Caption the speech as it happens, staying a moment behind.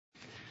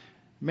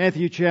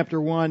Matthew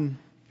chapter 1,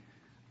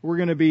 we're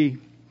going to be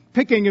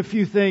picking a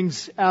few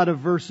things out of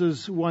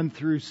verses 1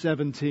 through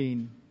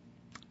 17.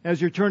 As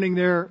you're turning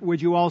there,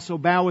 would you also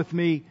bow with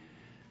me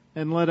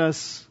and let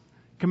us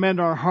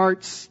commend our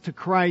hearts to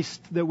Christ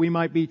that we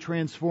might be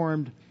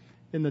transformed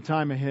in the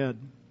time ahead.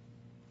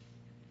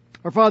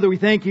 Our Father, we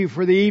thank you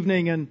for the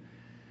evening and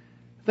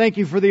thank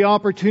you for the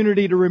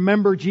opportunity to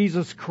remember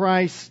Jesus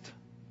Christ,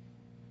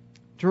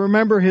 to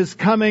remember His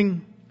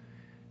coming,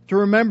 to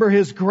remember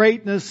His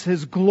greatness,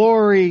 His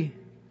glory,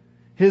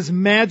 His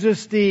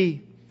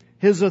majesty,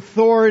 His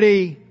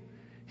authority,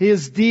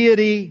 His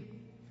deity,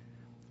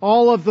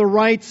 all of the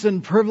rights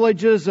and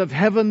privileges of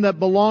heaven that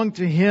belong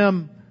to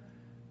Him,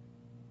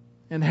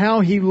 and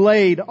how He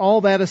laid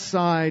all that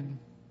aside,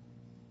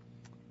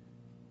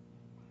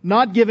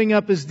 not giving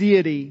up His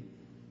deity,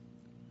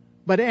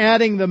 but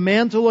adding the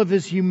mantle of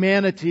His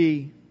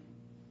humanity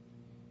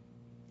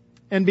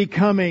and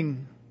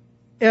becoming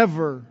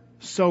ever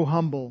so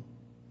humble,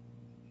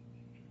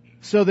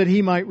 so that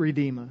He might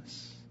redeem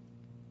us.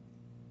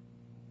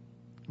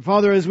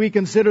 Father, as we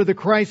consider the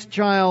Christ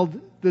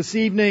child this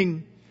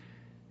evening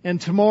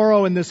and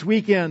tomorrow and this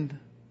weekend,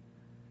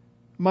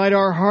 might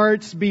our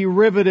hearts be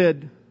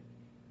riveted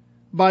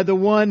by the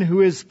one who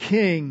is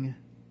King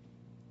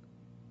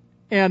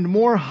and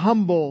more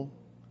humble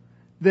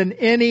than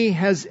any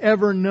has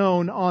ever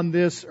known on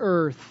this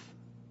earth.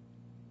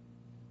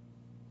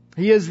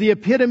 He is the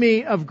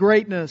epitome of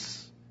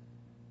greatness,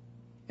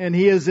 and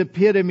He is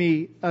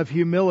epitome of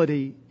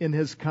humility in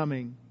His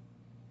coming.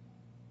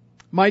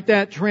 Might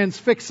that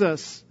transfix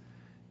us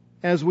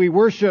as we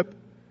worship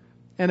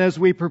and as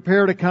we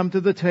prepare to come to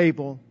the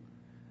table.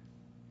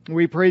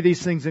 We pray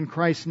these things in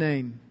Christ's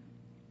name.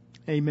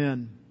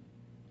 Amen.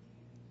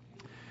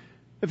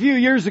 A few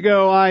years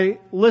ago, I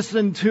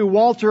listened to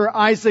Walter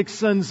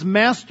Isaacson's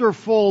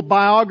masterful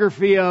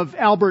biography of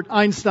Albert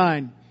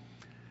Einstein.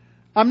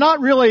 I'm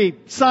not really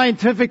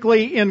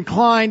scientifically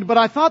inclined, but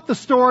I thought the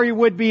story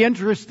would be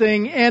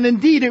interesting, and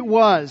indeed it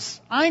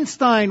was.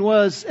 Einstein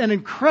was an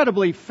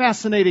incredibly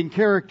fascinating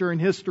character in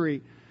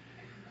history.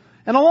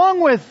 And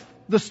along with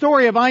the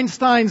story of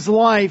Einstein's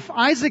life,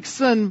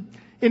 Isaacson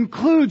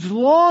includes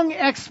long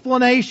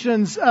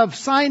explanations of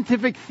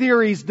scientific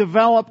theories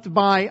developed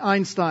by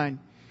Einstein.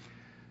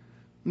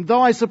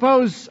 Though I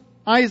suppose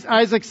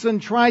Isaacson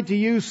tried to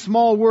use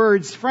small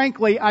words,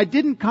 frankly, I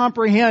didn't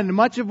comprehend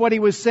much of what he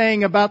was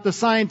saying about the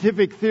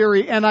scientific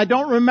theory, and I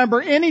don't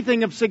remember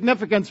anything of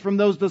significance from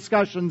those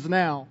discussions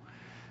now.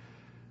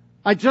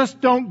 I just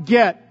don't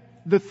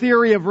get the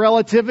theory of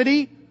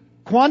relativity,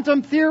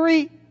 quantum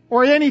theory,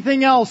 or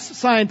anything else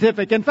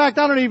scientific. In fact,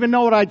 I don't even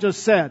know what I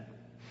just said.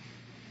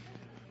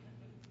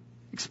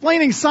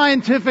 Explaining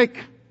scientific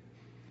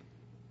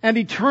and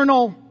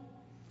eternal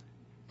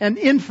and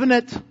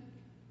infinite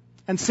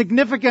and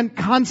significant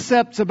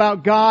concepts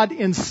about God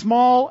in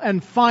small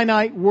and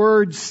finite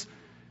words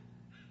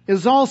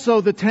is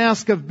also the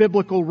task of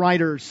biblical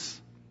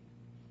writers.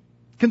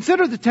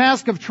 Consider the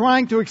task of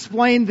trying to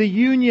explain the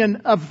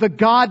union of the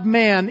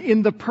God-man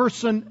in the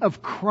person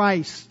of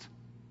Christ.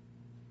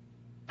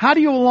 How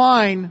do you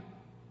align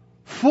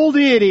full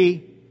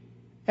deity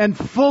and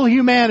full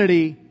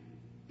humanity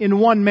in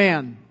one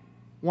man,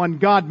 one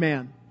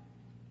God-man?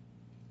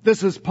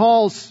 This is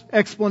Paul's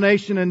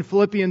explanation in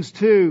Philippians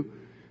 2.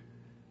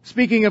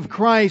 Speaking of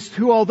Christ,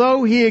 who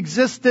although He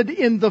existed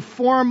in the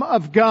form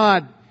of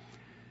God,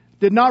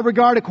 did not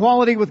regard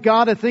equality with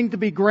God a thing to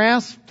be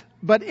grasped,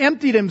 but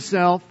emptied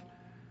Himself,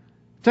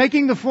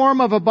 taking the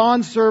form of a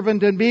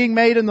bondservant and being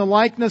made in the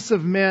likeness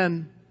of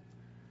men,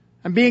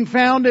 and being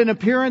found in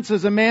appearance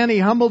as a man, He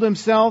humbled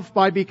Himself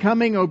by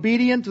becoming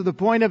obedient to the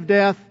point of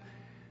death,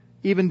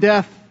 even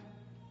death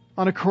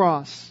on a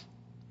cross.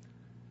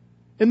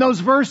 In those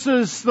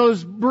verses,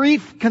 those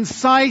brief,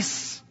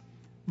 concise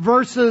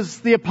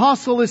verses, the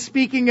apostle is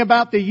speaking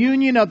about the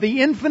union of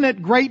the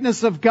infinite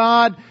greatness of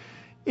God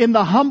in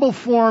the humble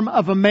form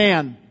of a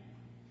man.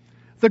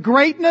 The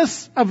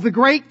greatness of the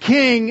great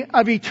King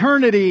of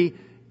eternity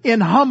in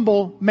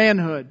humble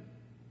manhood.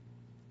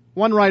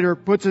 One writer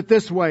puts it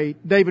this way,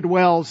 David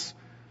Wells,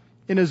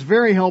 in his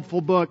very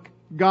helpful book,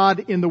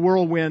 God in the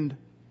Whirlwind.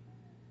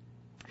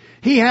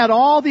 He had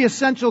all the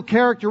essential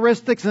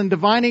characteristics and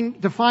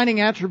defining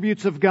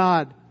attributes of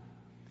God.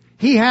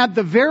 He had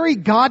the very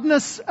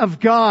godness of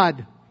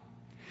God.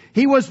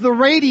 He was the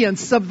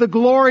radiance of the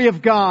glory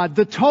of God,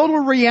 the total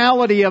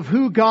reality of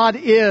who God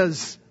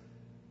is.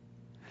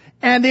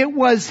 And it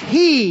was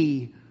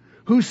He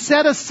who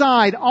set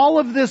aside all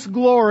of this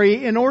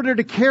glory in order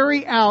to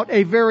carry out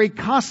a very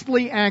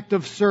costly act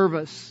of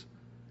service.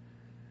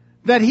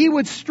 That He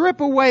would strip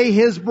away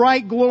His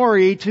bright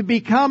glory to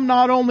become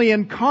not only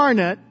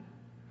incarnate,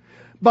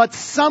 but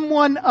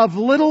someone of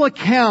little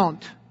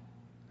account,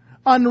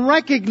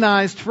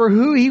 unrecognized for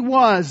who He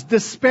was,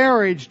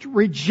 disparaged,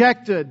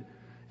 rejected,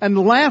 and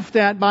laughed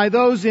at by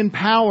those in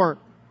power.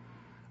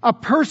 A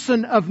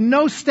person of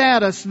no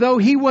status, though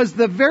He was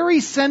the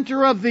very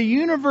center of the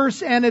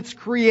universe and its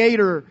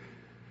creator,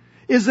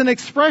 is an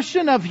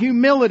expression of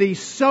humility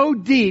so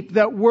deep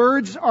that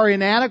words are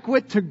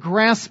inadequate to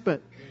grasp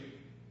it.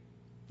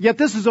 Yet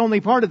this is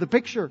only part of the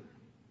picture.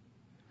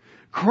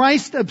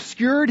 Christ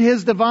obscured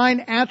His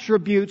divine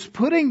attributes,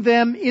 putting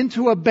them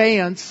into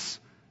abeyance,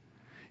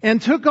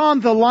 and took on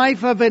the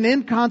life of an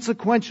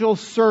inconsequential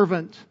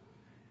servant.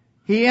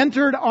 He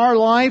entered our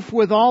life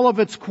with all of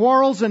its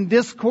quarrels and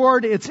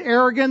discord, its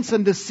arrogance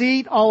and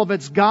deceit, all of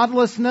its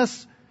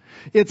godlessness,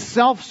 its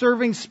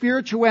self-serving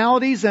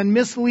spiritualities and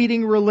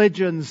misleading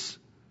religions.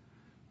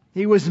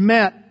 He was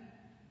met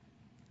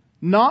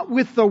not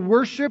with the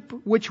worship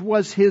which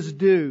was His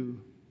due,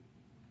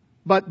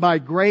 but by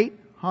great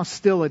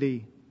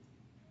hostility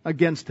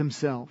against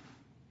Himself.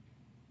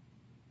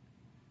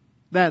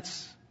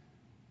 That's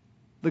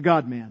the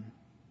God-man.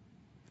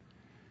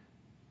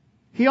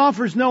 He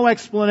offers no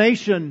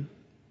explanation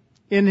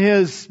in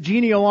His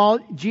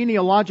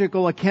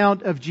genealogical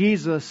account of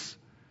Jesus,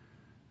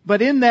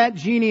 but in that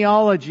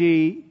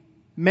genealogy,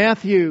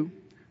 Matthew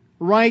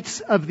writes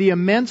of the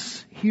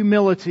immense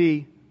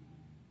humility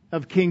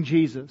of King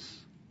Jesus.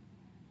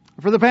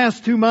 For the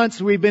past 2 months,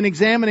 we've been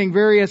examining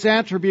various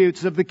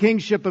attributes of the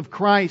kingship of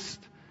Christ.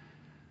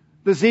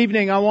 This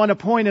evening, I want to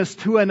point us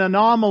to an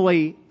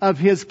anomaly of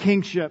His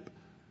kingship,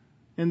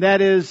 and that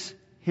is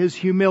His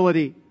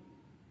humility.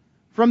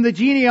 From the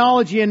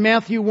genealogy in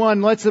Matthew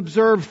 1, let's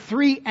observe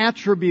 3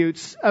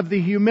 attributes of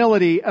the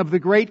humility of the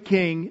great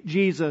King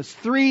Jesus.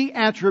 3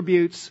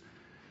 attributes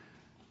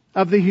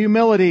of the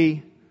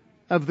humility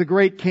of the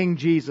great King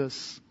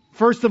Jesus.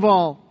 First of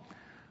all,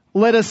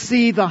 let us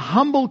see the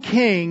humble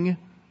King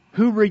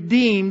who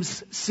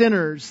redeems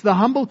sinners. The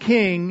humble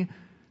King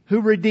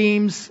who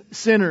redeems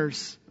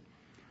sinners.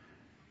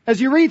 As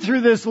you read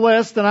through this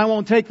list, and I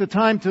won't take the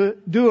time to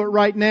do it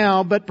right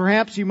now, but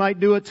perhaps you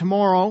might do it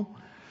tomorrow.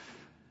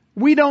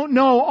 We don't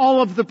know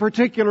all of the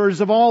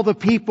particulars of all the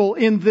people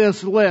in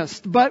this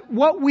list, but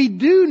what we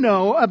do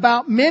know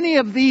about many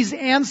of these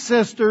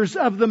ancestors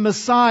of the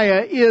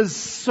Messiah is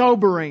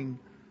sobering.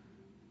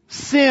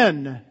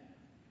 Sin,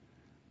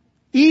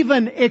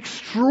 even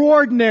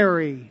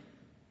extraordinary,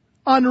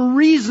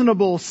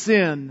 unreasonable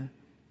sin,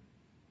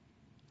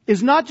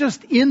 is not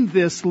just in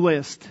this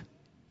list.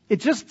 It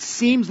just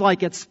seems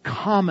like it's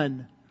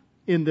common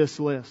in this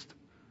list.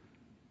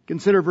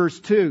 Consider verse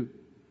 2.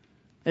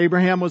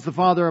 Abraham was the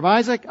father of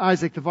Isaac,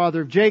 Isaac the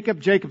father of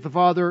Jacob, Jacob the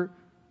father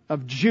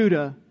of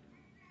Judah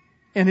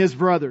and his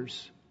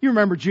brothers. You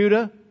remember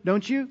Judah,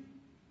 don't you?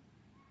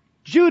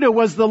 Judah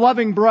was the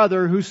loving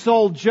brother who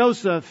sold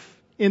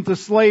Joseph into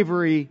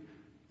slavery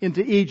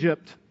into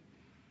Egypt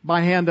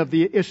by hand of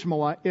the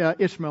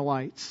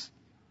Ishmaelites.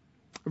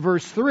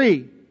 Verse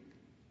 3,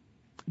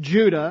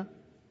 Judah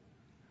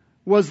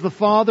was the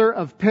father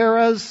of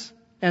Perez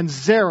and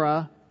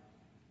Zerah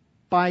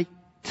by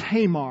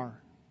Tamar.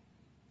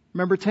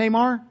 Remember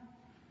Tamar?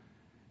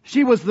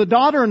 She was the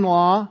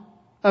daughter-in-law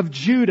of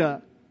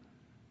Judah,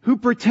 who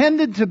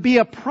pretended to be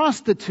a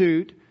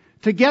prostitute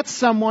to get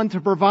someone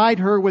to provide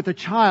her with a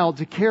child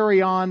to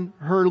carry on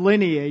her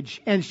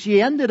lineage. And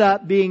she ended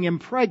up being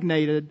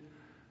impregnated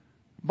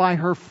by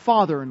her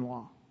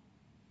father-in-law.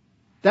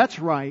 That's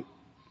right.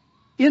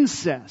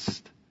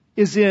 Incest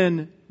is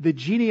in the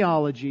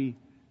genealogy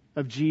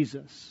of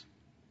Jesus.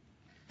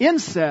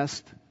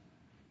 Incest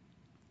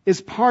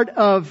is part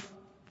of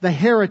the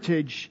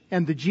heritage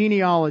and the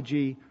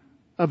genealogy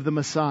of the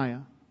Messiah.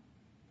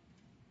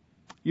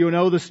 You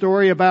know the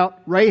story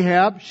about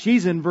Rahab.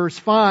 She's in verse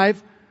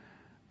 5.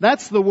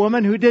 That's the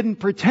woman who didn't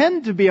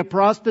pretend to be a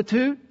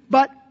prostitute,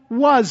 but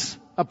was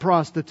a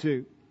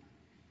prostitute.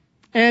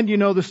 And you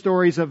know the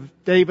stories of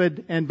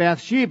David and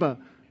Bathsheba.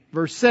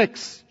 Verse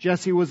 6,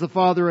 Jesse was the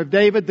father of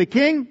David the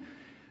king.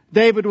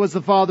 David was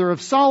the father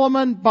of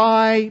Solomon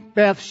by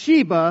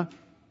Bathsheba,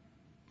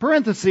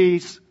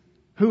 parentheses,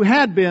 who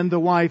had been the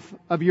wife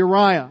of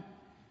Uriah.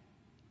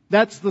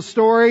 That's the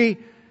story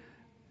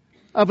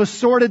of a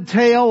sordid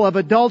tale of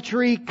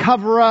adultery,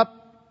 cover-up,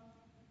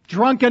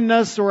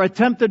 drunkenness or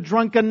attempted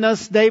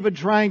drunkenness. David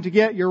trying to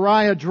get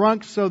Uriah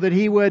drunk so that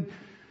he would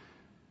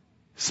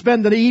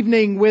spend the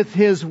evening with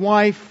his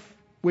wife,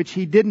 which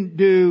he didn't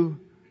do,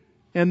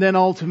 and then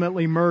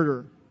ultimately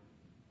murder.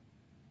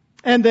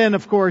 And then,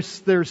 of course,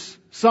 there's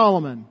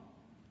Solomon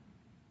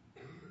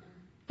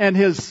and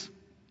his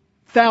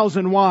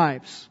 1,000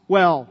 wives.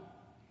 Well,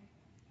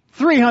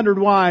 300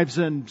 wives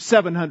and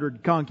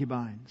 700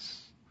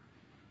 concubines.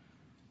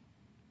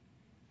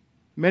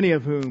 Many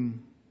of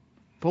whom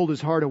pulled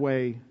his heart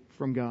away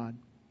from God.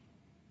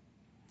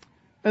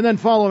 And then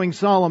following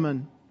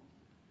Solomon,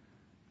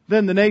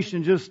 then the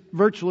nation just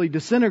virtually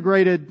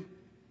disintegrated.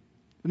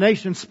 The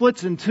nation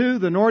splits in two,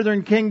 the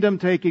northern kingdom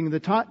taking the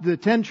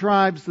 10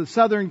 tribes, the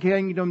southern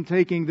kingdom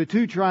taking the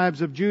 2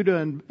 tribes of Judah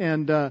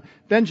and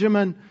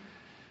Benjamin.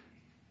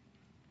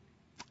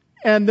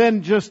 And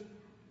then just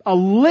a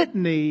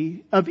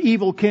litany of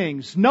evil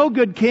kings. No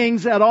good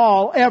kings at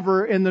all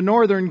ever in the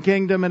northern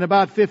kingdom and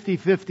about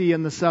 50-50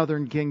 in the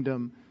southern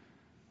kingdom.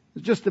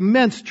 It's just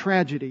immense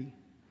tragedy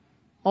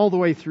all the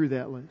way through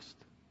that list.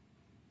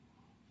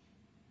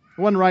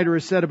 One writer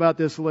has said about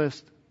this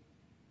list,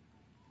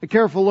 a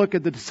careful look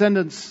at the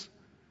descendants,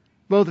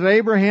 both of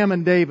Abraham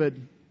and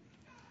David,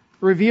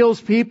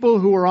 reveals people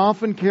who are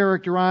often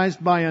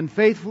characterized by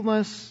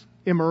unfaithfulness,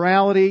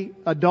 immorality,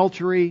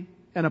 adultery,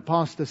 and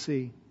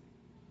apostasy.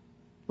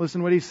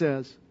 Listen what he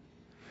says.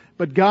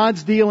 But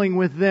God's dealing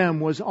with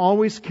them was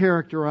always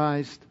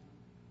characterized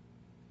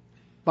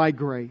by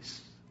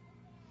grace.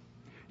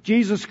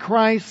 Jesus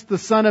Christ, the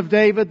Son of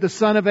David, the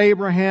Son of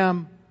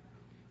Abraham,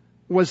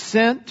 was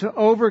sent to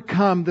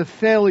overcome the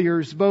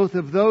failures both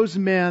of those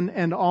men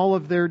and all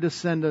of their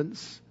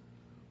descendants,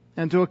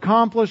 and to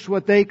accomplish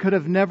what they could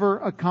have never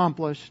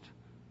accomplished.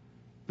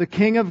 The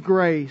King of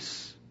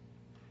Grace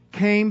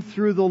came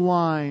through the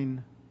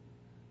line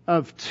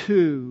of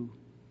two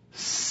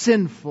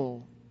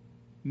sinful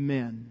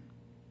men.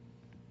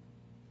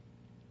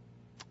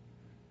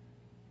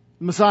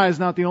 The Messiah is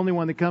not the only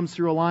one that comes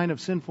through a line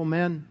of sinful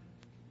men.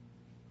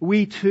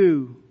 We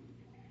too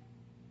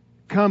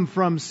come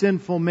from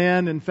sinful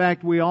men. In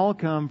fact, we all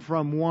come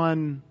from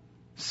one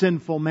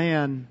sinful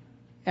man,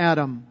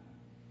 Adam.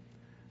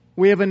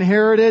 We have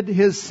inherited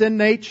his sin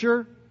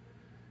nature,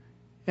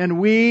 and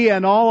we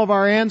and all of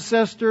our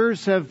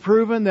ancestors have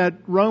proven that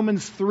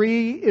Romans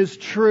 3 is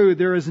true.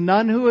 There is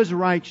none who is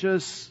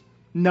righteous,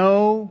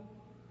 no,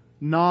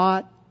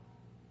 not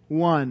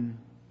one.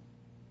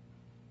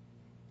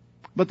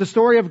 But the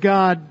story of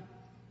God,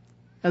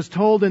 as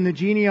told in the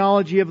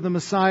genealogy of the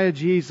Messiah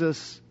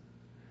Jesus,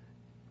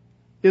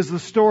 is the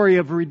story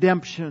of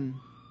redemption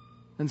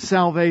and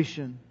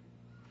salvation.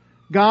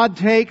 God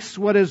takes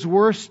what is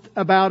worst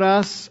about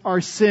us, our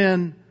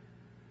sin,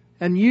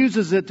 and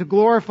uses it to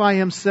glorify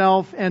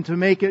Himself and to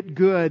make it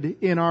good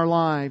in our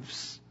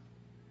lives.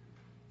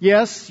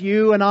 Yes,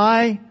 you and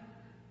I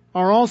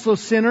are also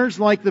sinners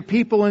like the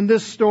people in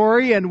this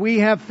story, and we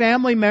have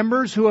family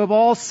members who have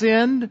all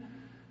sinned,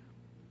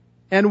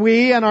 and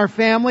we and our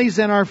families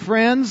and our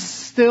friends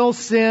still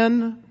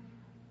sin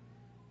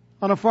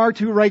on a far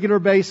too regular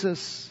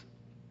basis.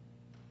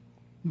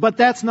 But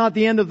that's not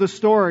the end of the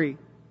story.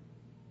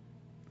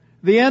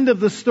 The end of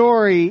the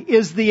story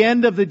is the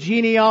end of the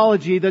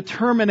genealogy that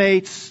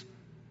terminates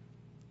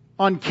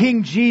on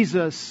King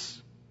Jesus,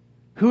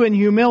 who in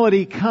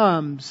humility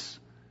comes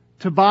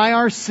to buy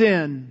our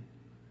sin,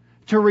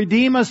 to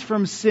redeem us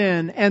from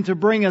sin, and to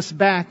bring us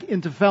back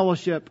into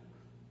fellowship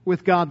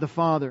with God the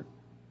Father.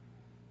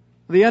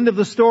 The end of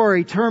the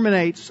story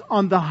terminates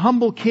on the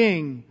humble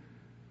King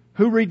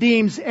who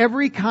redeems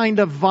every kind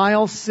of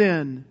vile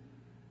sin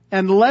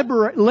and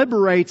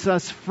liberates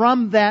us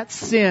from that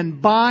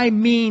sin by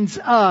means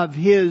of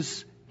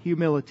His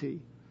humility.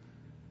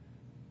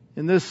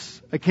 In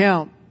this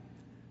account,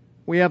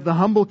 we have the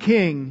humble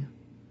King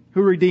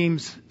who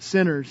redeems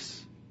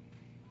sinners.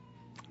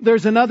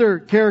 There's another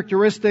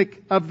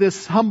characteristic of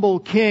this humble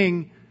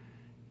King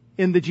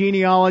in the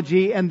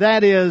genealogy, and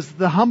that is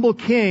the humble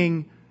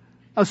King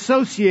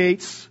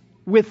associates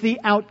with the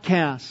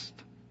outcast.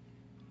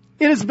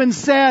 It has been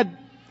said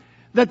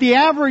that the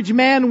average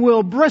man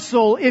will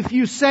bristle if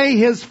you say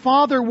his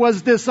father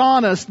was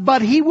dishonest,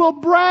 but he will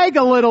brag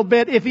a little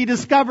bit if he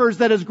discovers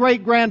that his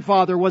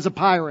great-grandfather was a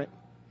pirate.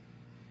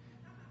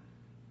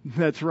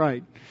 That's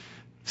right.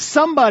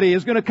 Somebody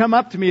is going to come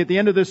up to me at the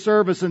end of this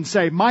service and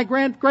say, my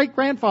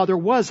great-grandfather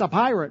was a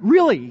pirate.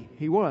 Really?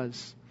 He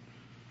was.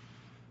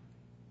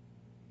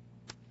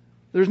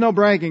 There's no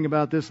bragging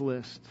about this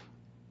list.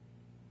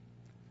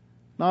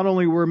 Not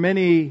only were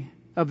many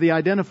of the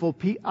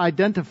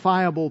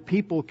identifiable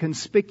people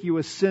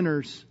conspicuous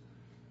sinners,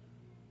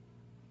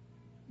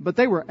 but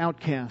they were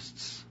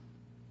outcasts.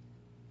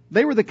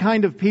 They were the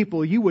kind of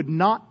people you would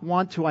not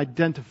want to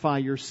identify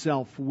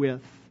yourself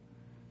with.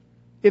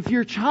 If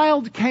your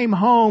child came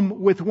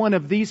home with one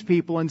of these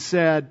people and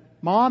said,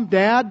 Mom,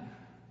 Dad,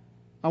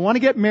 I want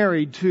to get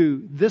married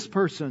to this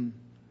person,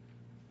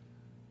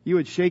 you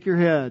would shake your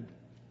head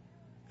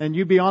and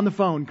you'd be on the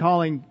phone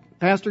calling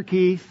Pastor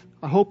Keith,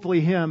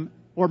 hopefully him,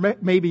 or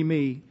maybe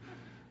me,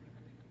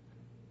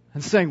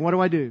 and saying, what do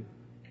I do?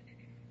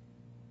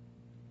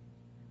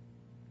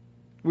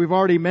 We've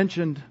already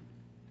mentioned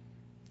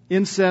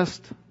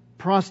incest,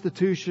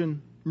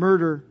 prostitution,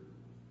 murder.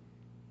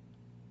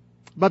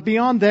 But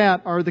beyond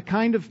that are the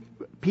kind of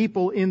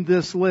people in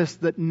this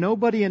list that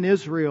nobody in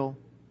Israel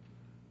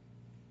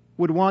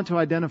would want to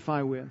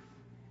identify with.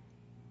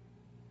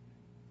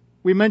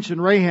 We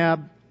mentioned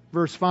Rahab,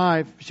 verse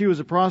 5. She was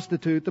a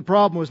prostitute. The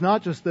problem was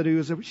not just that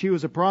she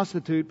was a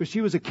prostitute, but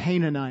she was a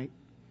Canaanite.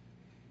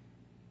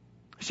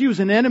 She was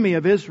an enemy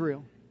of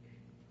Israel.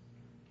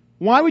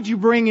 Why would you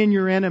bring in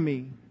your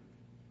enemy?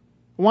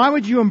 Why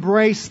would you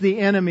embrace the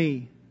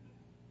enemy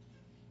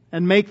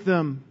and make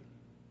them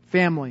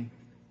family?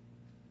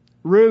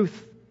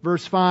 Ruth,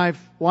 verse 5,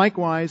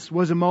 likewise,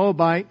 was a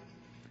Moabite.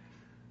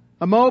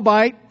 A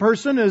Moabite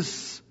person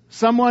is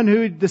someone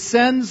who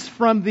descends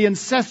from the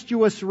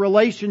incestuous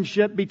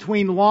relationship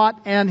between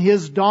Lot and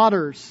his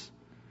daughters.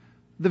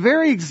 The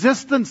very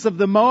existence of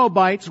the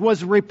Moabites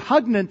was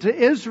repugnant to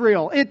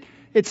Israel.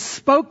 It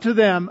spoke to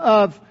them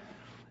of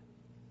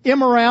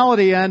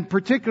immorality and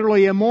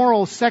particularly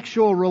immoral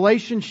sexual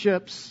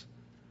relationships.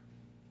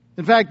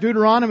 In fact,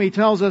 Deuteronomy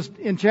tells us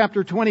in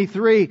chapter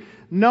 23,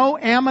 no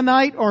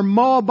Ammonite or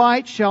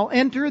Moabite shall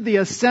enter the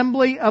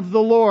assembly of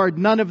the Lord.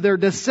 None of their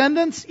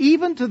descendants,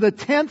 even to the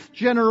 10th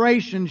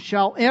generation,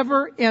 shall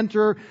ever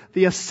enter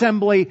the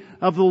assembly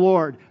of the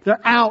Lord. They're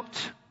out.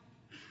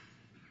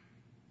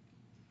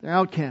 They're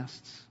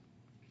outcasts.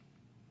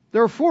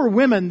 There are 4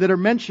 women that are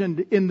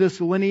mentioned in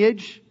this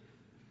lineage: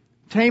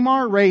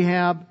 Tamar,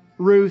 Rahab,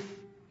 Ruth,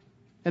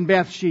 and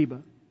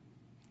Bathsheba.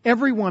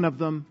 Every one of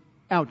them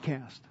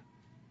outcast.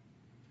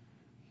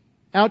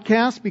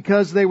 Outcast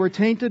because they were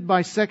tainted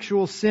by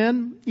sexual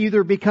sin,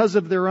 either because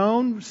of their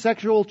own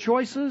sexual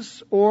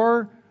choices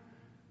or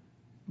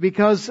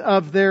because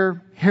of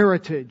their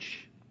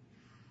heritage.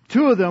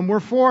 2 of them were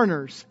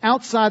foreigners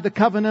outside the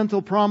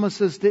covenantal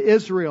promises to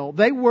Israel.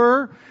 They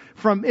were,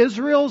 from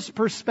Israel's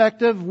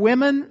perspective,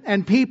 women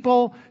and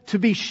people to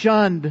be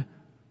shunned,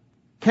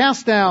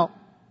 cast out,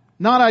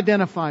 not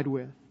identified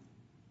with.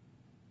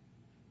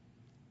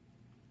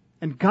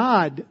 And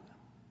God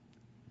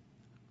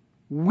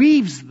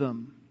weaves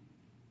them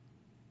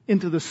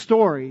into the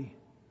story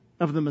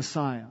of the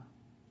Messiah.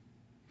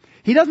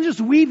 He doesn't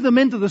just weave them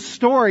into the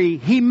story,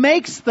 He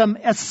makes them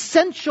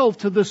essential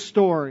to the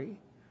story,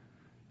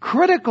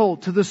 critical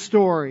to the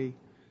story,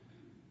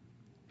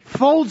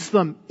 folds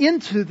them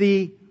into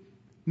the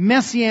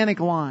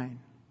messianic line.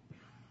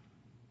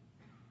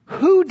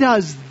 Who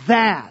does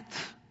that?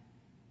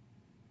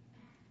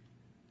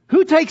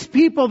 Who takes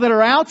people that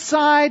are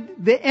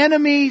outside, the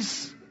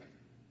enemies,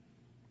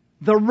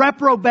 the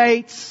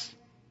reprobates,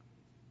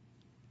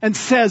 and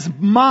says,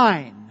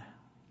 mine?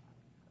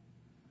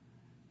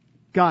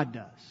 God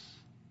does.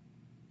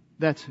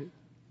 That's who.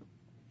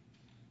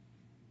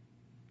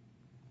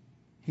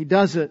 He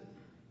does it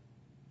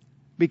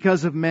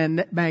because of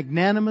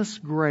magnanimous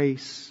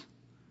grace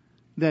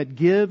that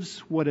gives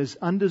what is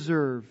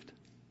undeserved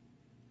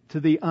to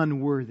the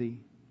unworthy.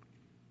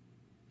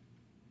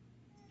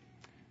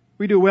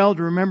 We do well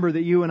to remember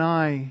that you and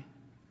I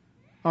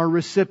are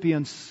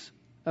recipients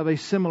of a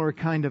similar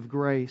kind of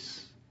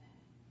grace.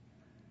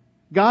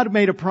 God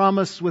made a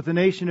promise with the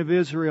nation of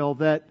Israel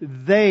that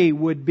they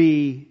would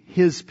be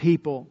His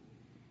people.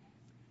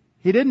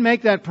 He didn't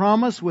make that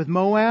promise with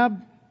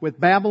Moab, with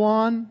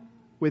Babylon,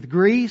 with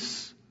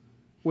Greece,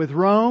 with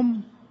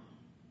Rome,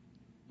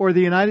 or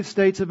the United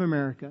States of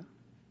America.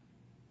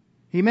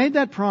 He made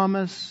that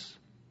promise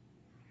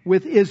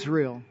with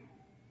Israel.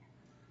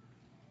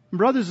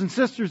 Brothers and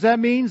sisters, that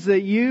means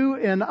that you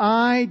and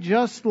I,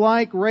 just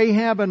like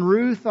Rahab and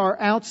Ruth, are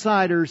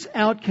outsiders,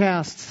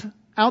 outcasts,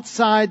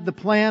 outside the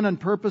plan and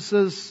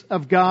purposes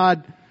of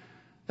God,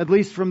 at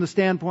least from the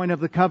standpoint of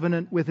the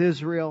covenant with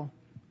Israel.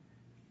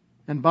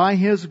 And by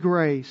His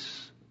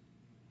grace,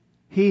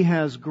 He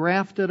has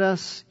grafted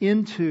us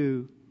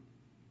into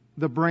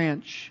the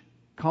branch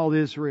called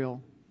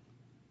Israel.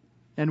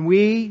 And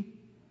we,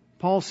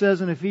 Paul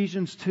says in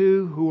Ephesians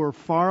 2, who are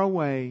far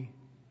away,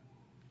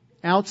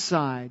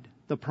 outside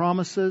the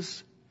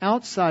promises,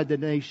 outside the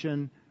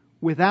nation,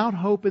 without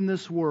hope in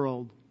this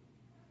world,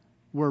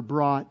 were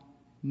brought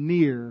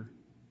near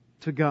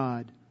to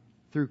God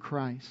through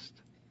Christ.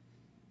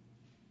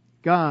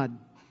 God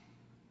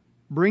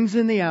brings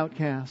in the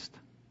outcast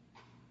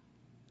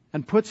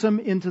and puts them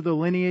into the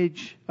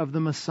lineage of the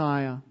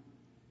Messiah.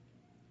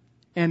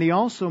 And He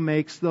also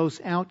makes those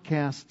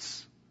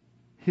outcasts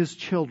His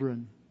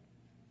children.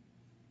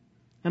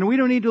 And we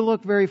don't need to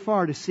look very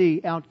far to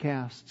see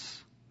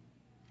outcasts.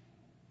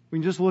 We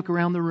can just look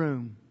around the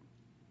room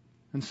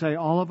and say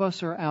all of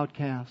us are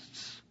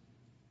outcasts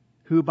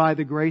who, by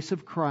the grace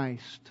of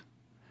Christ,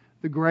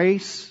 the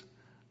grace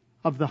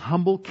of the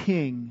humble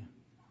King,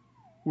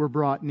 were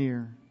brought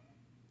near.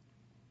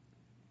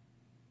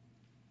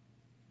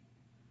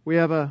 We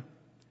have a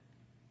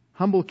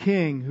humble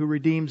King who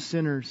redeems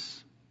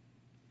sinners.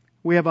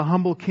 We have a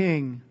humble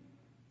King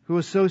who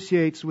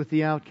associates with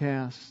the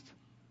outcast.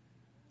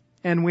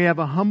 And we have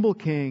a humble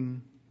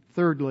King,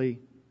 thirdly,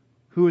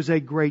 who is a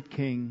great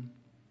King.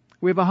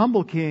 We have a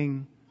humble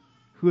King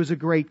who is a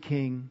great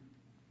King.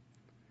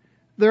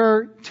 There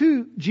are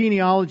 2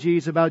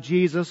 genealogies about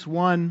Jesus,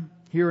 one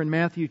here in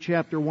Matthew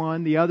chapter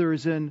 1, the other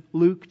is in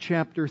Luke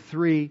chapter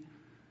 3.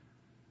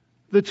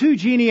 The 2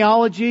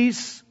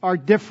 genealogies are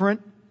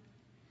different.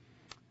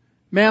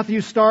 Matthew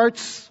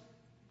starts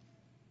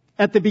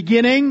at the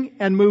beginning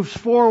and moves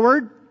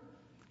forward.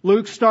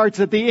 Luke starts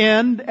at the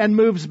end and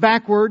moves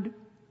backward,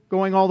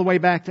 going all the way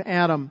back to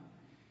Adam.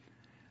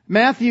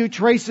 Matthew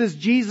traces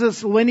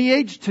Jesus'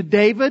 lineage to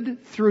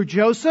David through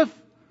Joseph,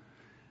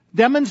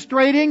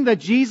 demonstrating that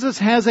Jesus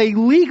has a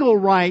legal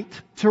right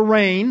to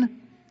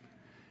reign.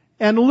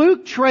 And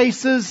Luke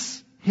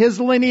traces His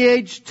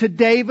lineage to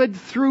David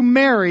through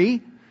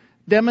Mary,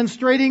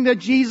 demonstrating that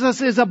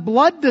Jesus is a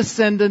blood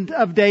descendant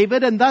of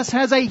David and thus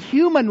has a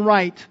human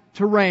right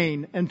to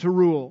reign and to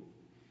rule.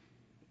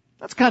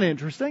 That's kind of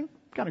interesting,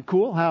 kind of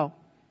cool how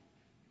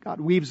God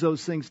weaves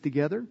those things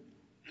together.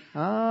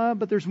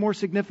 But there's more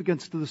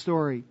significance to the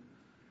story.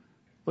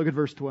 Look at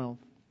verse 12.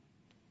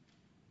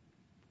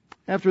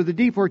 After the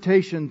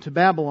deportation to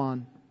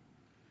Babylon,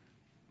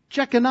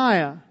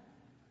 Jeconiah,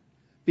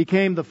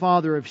 became the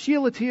father of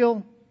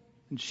Shealtiel,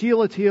 and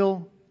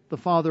Shealtiel the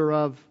father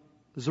of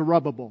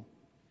Zerubbabel.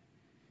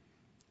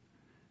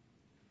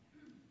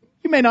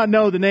 You may not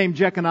know the name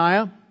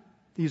Jeconiah.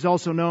 He's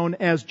also known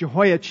as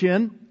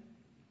Jehoiachin.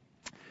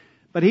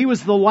 But he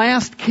was the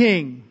last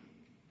king.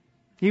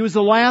 He was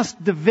the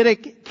last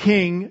Davidic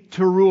king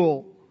to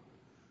rule.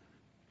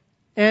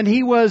 And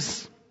he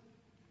was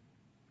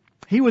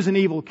an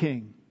evil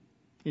king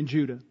in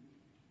Judah.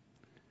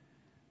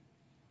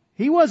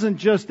 He wasn't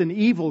just an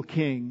evil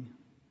king.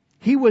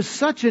 He was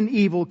such an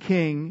evil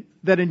king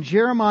that in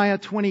Jeremiah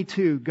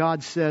 22,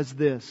 God says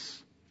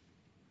this: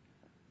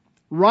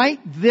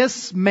 "Write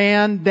this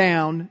man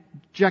down,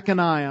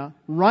 Jeconiah,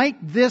 write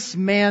this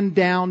man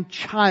down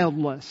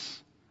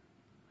childless,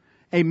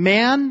 a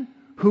man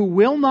who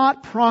will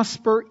not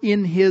prosper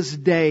in his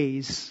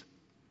days,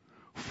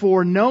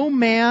 for no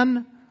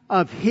man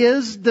of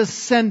his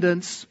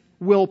descendants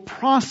will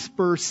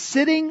prosper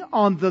sitting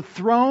on the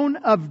throne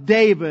of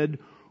David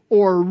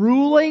or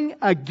ruling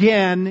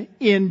again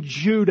in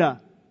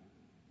Judah."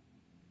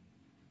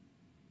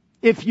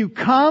 If you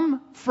come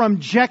from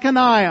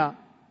Jeconiah,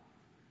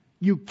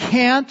 you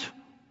can't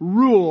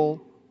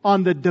rule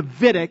on the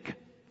Davidic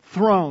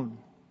throne.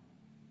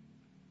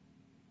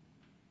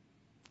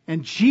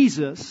 And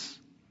Jesus,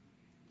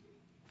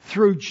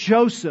 through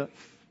Joseph,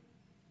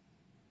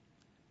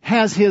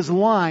 has his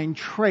line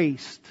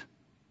traced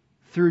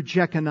through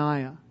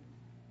Jeconiah.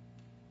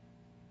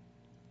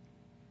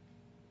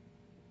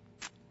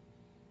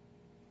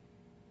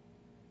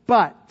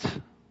 But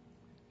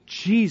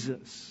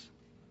Jesus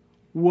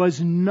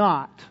was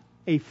not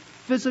a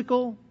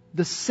physical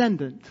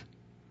descendant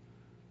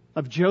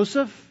of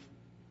Joseph,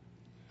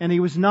 and he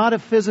was not a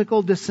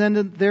physical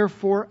descendant,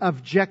 therefore,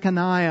 of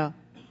Jeconiah,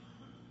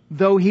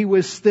 though he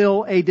was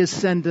still a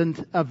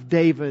descendant of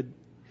David.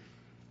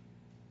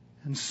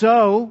 And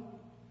so,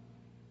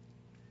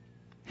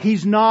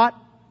 he's not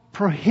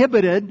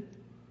prohibited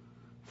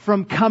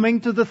from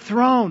coming to the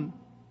throne.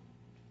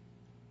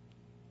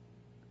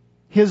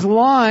 His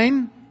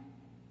line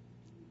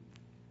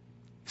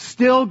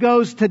still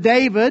goes to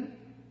David.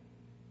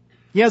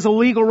 He has a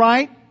legal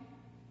right.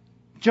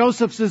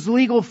 Joseph's his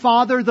legal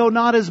father, though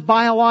not his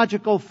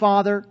biological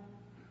father.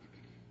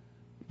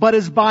 But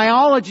his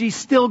biology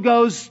still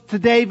goes to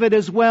David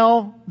as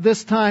well,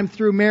 this time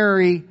through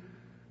Mary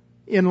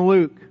in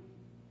Luke.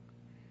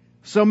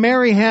 So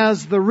Mary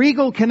has the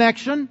regal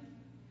connection,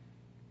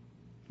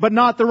 but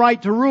not the right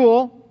to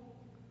rule.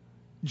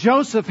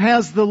 Joseph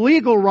has the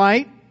legal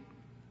right,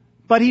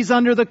 but he's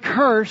under the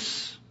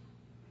curse.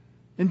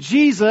 And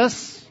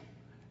Jesus,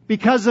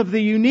 because of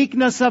the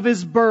uniqueness of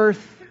his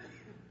birth,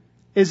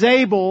 is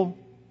able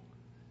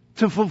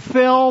to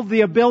fulfill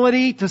the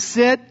ability to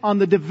sit on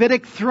the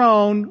Davidic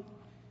throne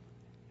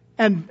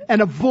and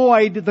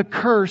avoid the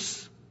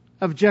curse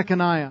of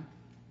Jeconiah.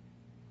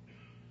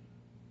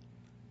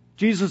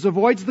 Jesus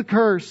avoids the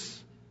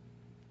curse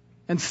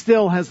and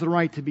still has the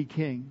right to be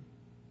king.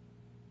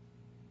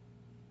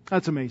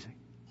 That's amazing.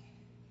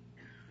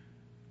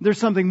 There's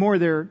something more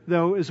there,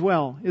 though, as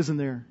well, isn't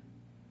there?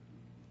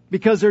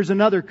 Because there's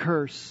another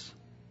curse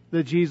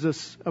that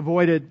Jesus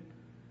avoided.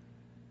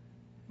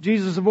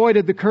 Jesus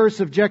avoided the curse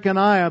of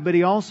Jeconiah, but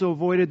he also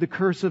avoided the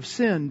curse of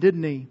sin,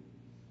 didn't he?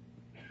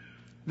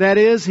 That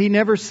is, he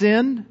never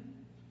sinned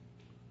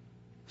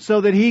so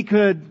that he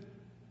could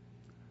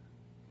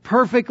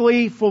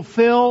perfectly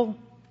fulfill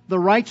the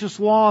righteous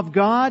law of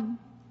God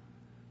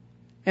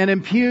and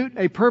impute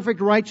a perfect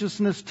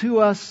righteousness to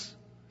us.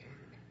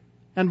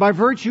 And by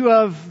virtue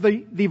of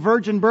the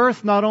virgin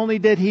birth, not only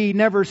did he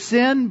never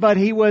sin, but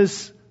he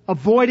was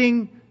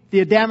avoiding the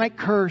Adamic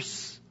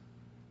curse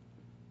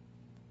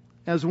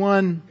as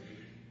one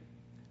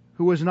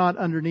who was not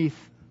underneath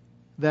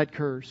that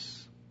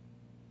curse.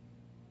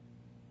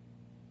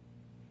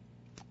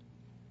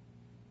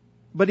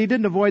 But he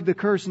didn't avoid the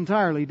curse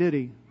entirely, did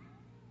he?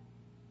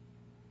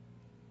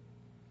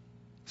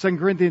 2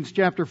 Corinthians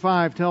chapter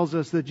 5 tells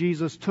us that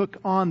Jesus took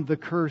on the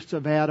curse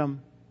of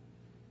Adam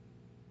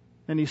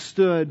and he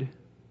stood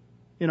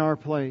in our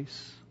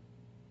place.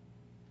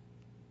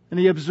 And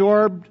he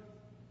absorbed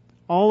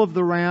all of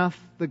the wrath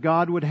that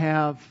God would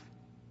have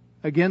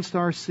against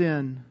our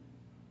sin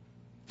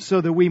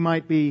so that we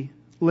might be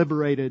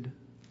liberated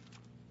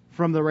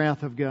from the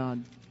wrath of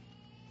God.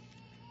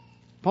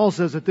 Paul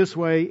says it this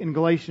way in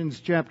Galatians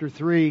chapter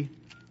 3.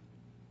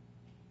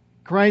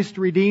 Christ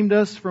redeemed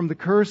us from the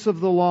curse of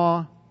the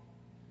law,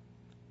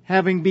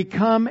 having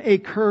become a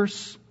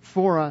curse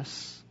for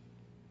us.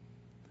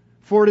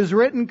 For it is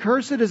written,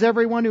 "Cursed is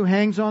everyone who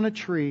hangs on a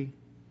tree,"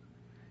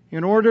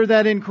 in order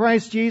that in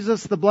Christ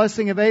Jesus the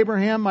blessing of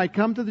Abraham might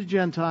come to the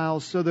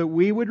Gentiles, so that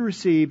we would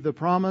receive the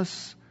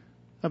promise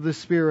of the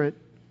Spirit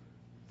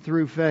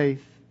through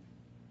faith.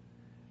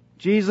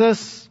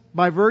 Jesus,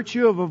 by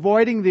virtue of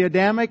avoiding the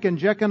Adamic and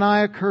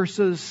Jeconiah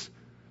curses,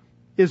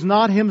 is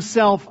not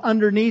himself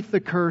underneath the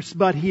curse,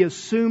 but he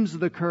assumes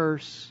the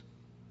curse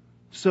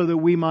so that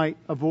we might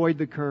avoid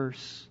the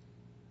curse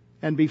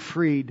and be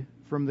freed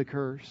from the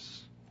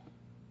curse.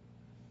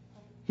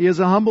 He is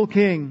a humble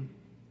king,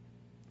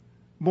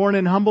 born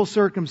in humble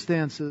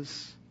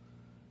circumstances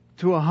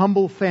to a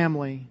humble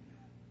family,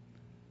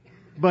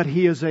 but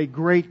He is a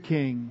great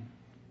King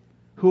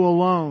who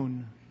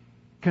alone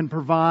can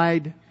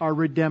provide our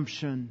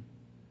redemption.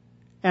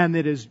 And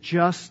it is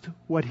just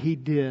what He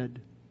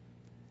did.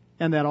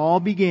 And that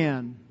all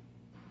began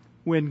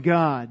when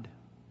God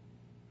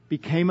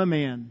became a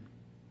man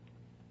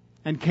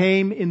and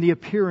came in the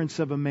appearance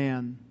of a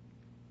man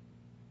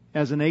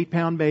as an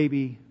 8-pound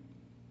baby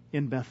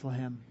in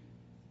Bethlehem.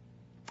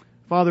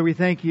 Father, we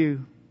thank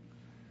You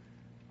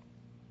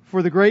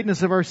for the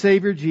greatness of our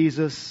Savior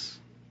Jesus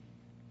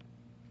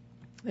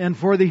and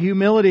for the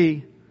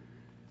humility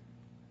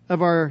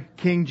of our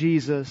King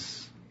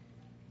Jesus,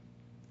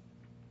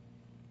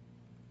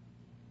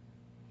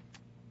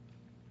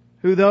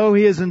 who, though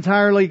He is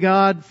entirely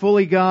God,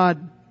 fully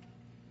God,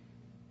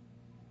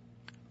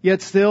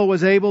 yet still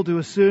was able to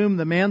assume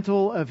the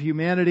mantle of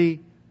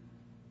humanity,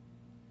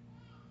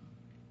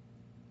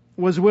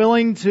 was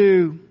willing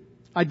to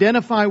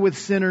identify with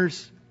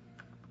sinners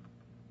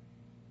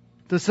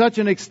to such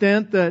an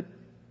extent that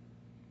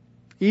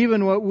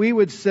even what we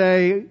would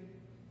say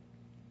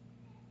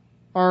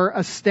are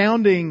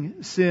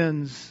astounding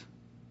sins,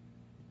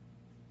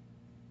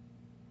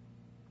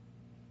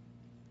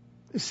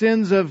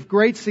 sins of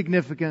great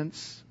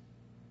significance,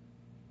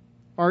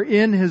 are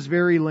in His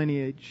very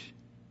lineage.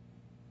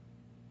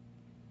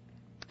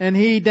 And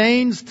He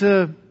deigns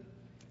to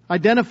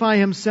identify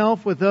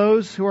Himself with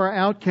those who are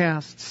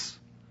outcasts.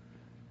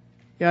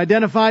 He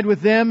identified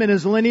with them in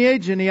His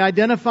lineage, and He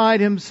identified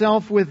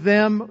Himself with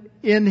them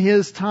in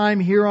His time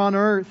here on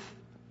earth.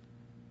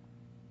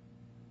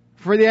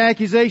 For the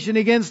accusation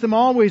against Him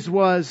always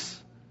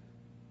was,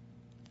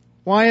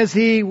 why is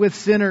He with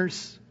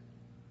sinners?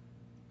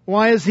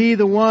 Why is He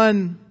the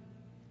one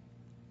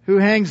who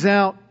hangs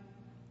out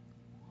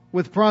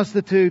with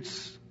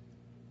prostitutes,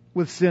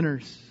 with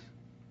sinners?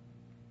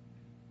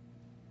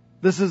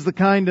 This is the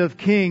kind of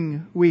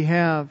King we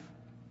have.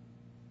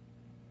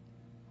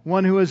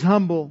 One who is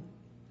humble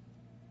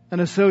and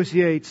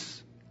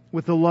associates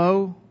with the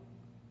low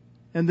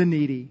and the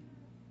needy.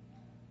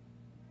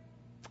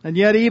 And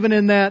yet even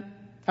in that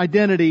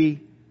identity,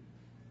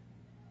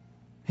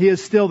 He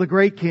is still the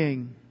great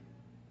King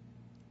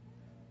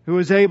who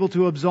is able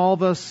to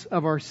absolve us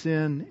of our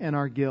sin and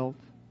our guilt.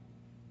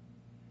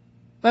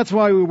 That's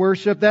why we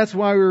worship. That's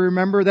why we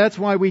remember. That's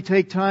why we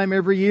take time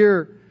every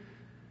year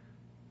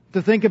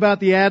to think about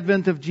the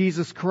advent of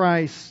Jesus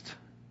Christ.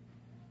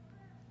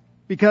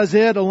 Because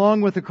it,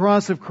 along with the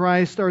cross of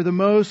Christ, are the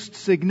most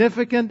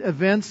significant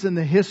events in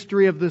the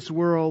history of this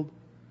world.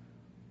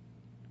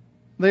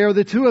 They are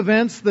the two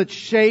events that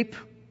shape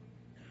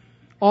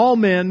all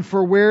men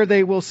for where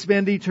they will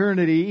spend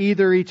eternity.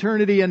 Either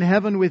eternity in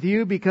heaven with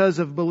You because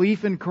of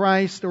belief in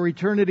Christ, or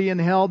eternity in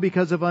hell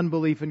because of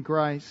unbelief in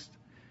Christ.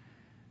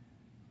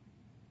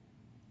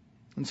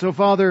 And so,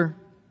 Father,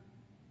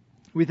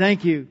 we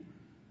thank You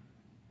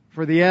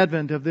for the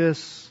advent of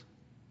this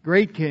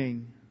great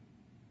King,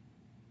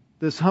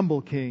 this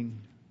humble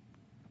King,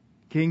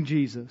 King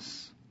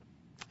Jesus,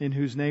 in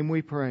whose name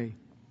we pray.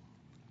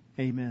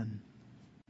 Amen.